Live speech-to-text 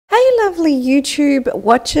lovely YouTube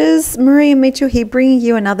watchers, Maria Mitchell here bringing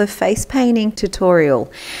you another face painting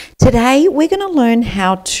tutorial. Today we're going to learn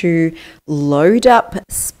how to load up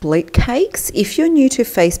split cakes. If you're new to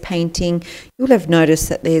face painting, you'll have noticed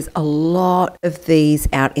that there's a lot of these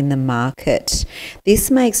out in the market.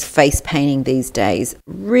 This makes face painting these days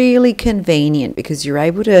really convenient because you're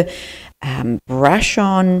able to brush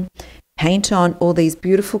on, paint on all these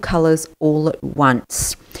beautiful colors all at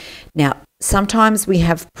once. Now, sometimes we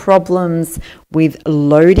have problems with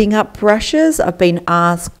loading up brushes. I've been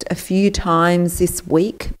asked a few times this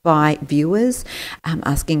week by viewers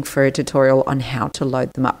asking for a tutorial on how to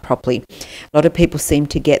load them up properly. A lot of people seem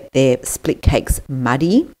to get their split cakes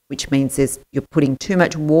muddy, which means you're putting too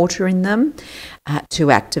much water in them to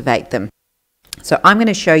activate them. So I'm going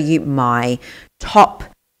to show you my top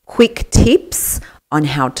quick tips on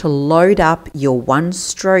how to load up your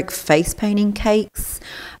one-stroke face painting cakes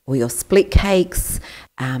or your split cakes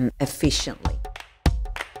efficiently.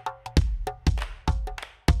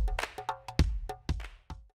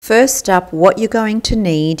 First up, what you're going to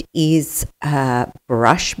need is a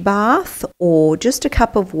brush bath or just a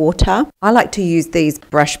cup of water. I like to use these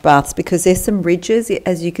brush baths because there's some ridges,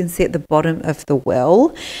 as you can see at the bottom of the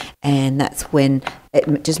well, and that's when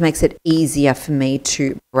it just makes it easier for me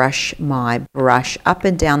to brush my brush up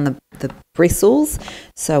and down the bristles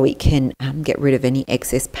so it can get rid of any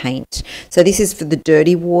excess paint. So this is for the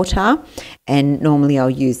dirty water, and normally I'll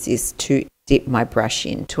use this to dip my brush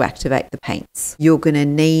in to activate the paints. You're going to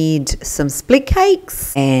need some split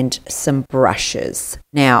cakes and some brushes.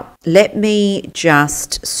 Now, let me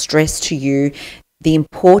just stress to you the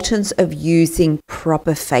importance of using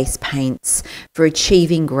proper face paints for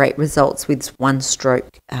achieving great results with one-stroke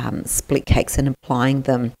split cakes and applying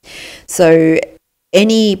them. So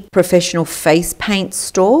any professional face paint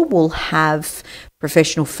store will have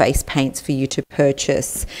professional face paints for you to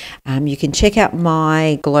purchase. You can check out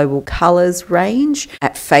my Global Colours range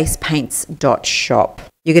at facepaints.shop.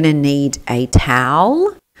 You're going to need a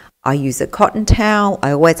towel. I use a cotton towel.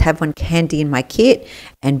 I always have one handy in my kit,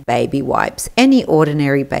 and baby wipes. Any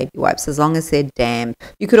ordinary baby wipes, as long as they're damp.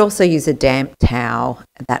 You could also use a damp towel.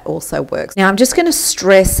 That also works. Now, I'm just going to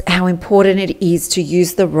stress how important it is to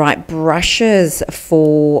use the right brushes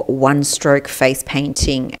for one-stroke face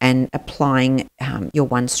painting and applying your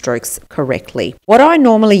one-strokes correctly. What I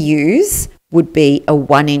normally use would be a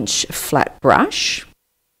 1-inch flat brush.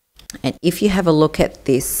 And if you have a look at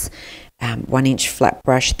this 1-inch flat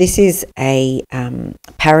brush. This is a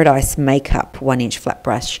Paradise Makeup 1-inch flat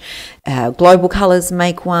brush. Global Colours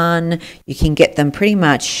make one. You can get them pretty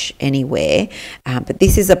much anywhere, but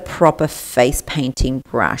this is a proper face painting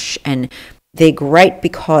brush, and they're great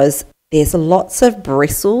because there's lots of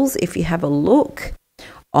bristles if you have a look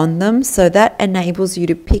on them, so that enables you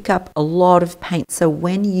to pick up a lot of paint. So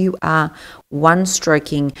when you are one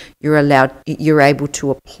stroking, you're able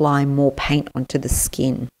to apply more paint onto the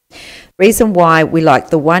skin. Reason why we like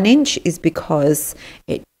the 1-inch is because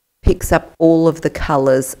it picks up all of the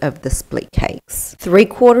colours of the split cakes.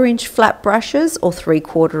 3/4-inch flat brushes or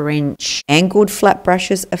 3/4-inch angled flat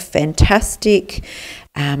brushes are fantastic.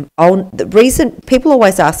 The reason people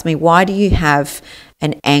always ask me, why do you have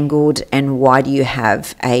an angled and why do you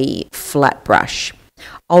have a flat brush?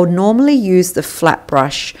 I'll normally use the flat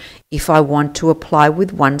brush if I want to apply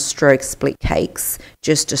with one-stroke split cakes,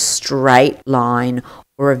 just a straight line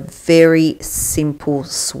or a very simple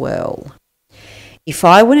swirl. If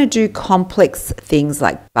I want to do complex things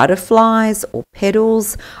like butterflies or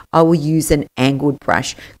petals, I will use an angled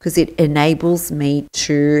brush because it enables me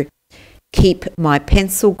to keep my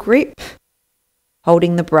pencil grip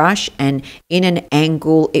holding the brush, and in an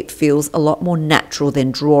angle it feels a lot more natural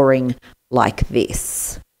than drawing like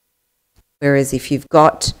this. Whereas if you've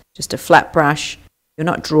got just a flat brush, you're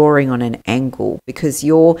not drawing on an angle because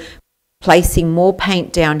you're placing more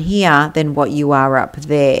paint down here than what you are up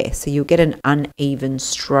there. So you'll get an uneven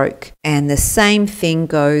stroke. And the same thing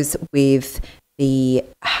goes with the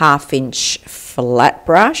 1/2-inch flat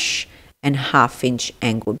brush and 1/2-inch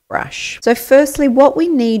angled brush. So firstly, what we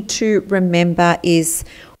need to remember is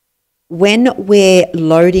when we're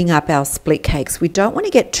loading up our split cakes, we don't want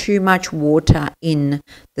to get too much water in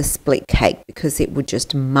the split cake because it would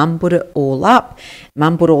just mumble it all up,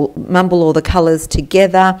 mumble all the colours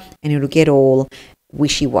together, and it'll get all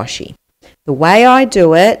wishy-washy. The way I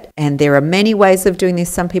do it, and there are many ways of doing this,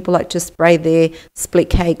 some people like to spray their split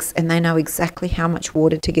cakes and they know exactly how much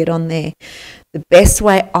water to get on there. The best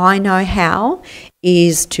way I know how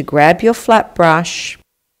is to grab your flat brush,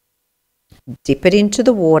 dip it into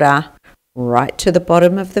the water, right to the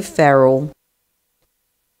bottom of the ferrule,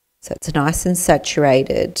 so it's nice and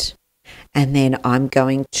saturated, And then I'm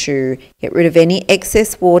going to get rid of any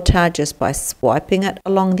excess water just by swiping it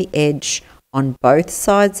along the edge on both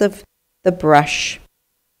sides of the brush.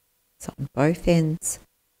 So on both ends,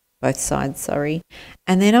 both sides, sorry.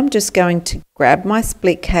 And then I'm just going to grab my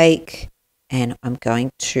split cake and I'm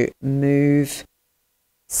going to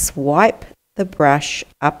swipe the brush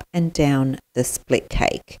up and down the split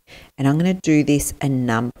cake. And I'm going to do this a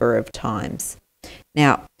number of times.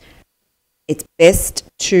 Now, it's best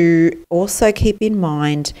to also keep in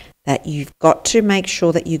mind that you've got to make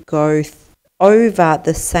sure that you go over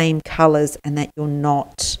the same colours and that you're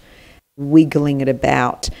not wiggling it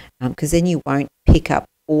about, because then you won't pick up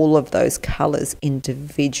all of those colours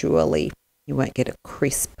individually. You won't get a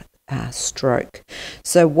crisp stroke.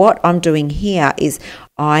 So what I'm doing here is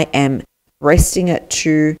I am resting it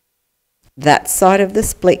to that side of the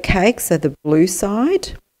split cake, so the blue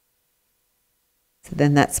side. So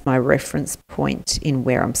then that's my reference point in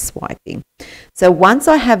where I'm swiping. So once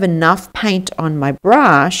I have enough paint on my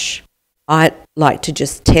brush, I like to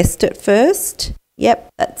just test it first. Yep,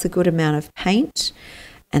 that's a good amount of paint.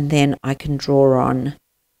 And then I can draw on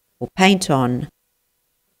or paint on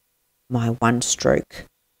my one stroke.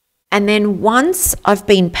 And then once I've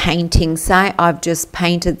been painting, say I've just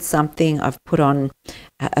painted something, I've put on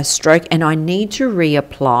a stroke and I need to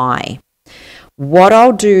reapply. What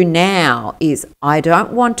I'll do now is I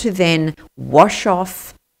don't want to then wash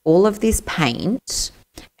off all of this paint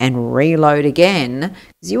and reload again,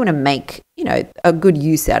 because you want to make, a good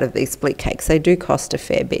use out of these split cakes. They do cost a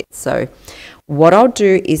fair bit. So what I'll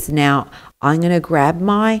do is now I'm going to grab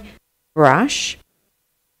my brush,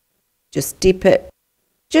 just dip it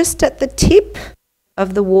just at the tip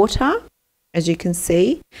of the water, as you can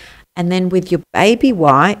see, and then with your baby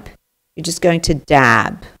wipe, you're just going to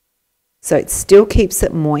dab. So it still keeps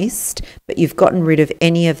it moist, but you've gotten rid of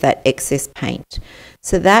any of that excess paint.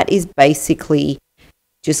 So that is basically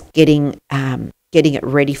just getting it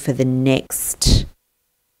ready for the next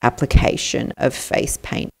application of face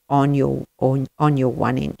paint on your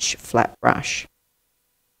 1-inch flat brush.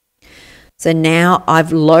 So now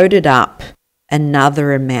I've loaded up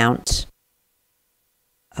another amount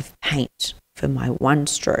of paint for my one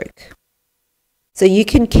stroke. So you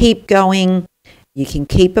can keep going, you can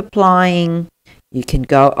keep applying, you can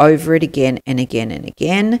go over it again and again and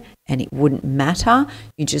again, and it wouldn't matter.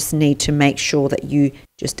 You just need to make sure that you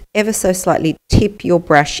just ever so slightly tip your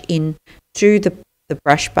brush in to the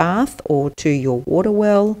brush bath or to your water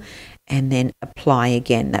well, and then apply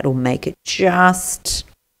again. That'll make it just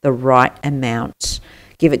the right amount.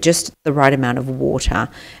 Give it just the right amount of water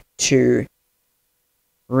to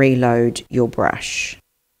reload your brush.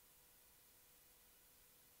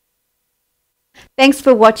 Thanks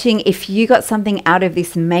for watching. If you got something out of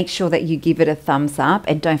this, make sure that you give it a thumbs up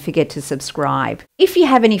and don't forget to subscribe. If you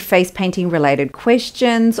have any face painting related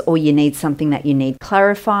questions or you need something that you need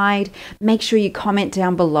clarified, make sure you comment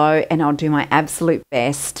down below and I'll do my absolute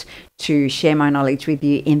best to share my knowledge with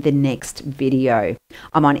you in the next video.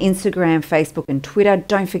 I'm on Instagram, Facebook and Twitter.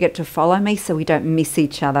 Don't forget to follow me so we don't miss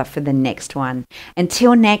each other for the next one.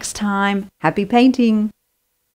 Until next time, happy painting.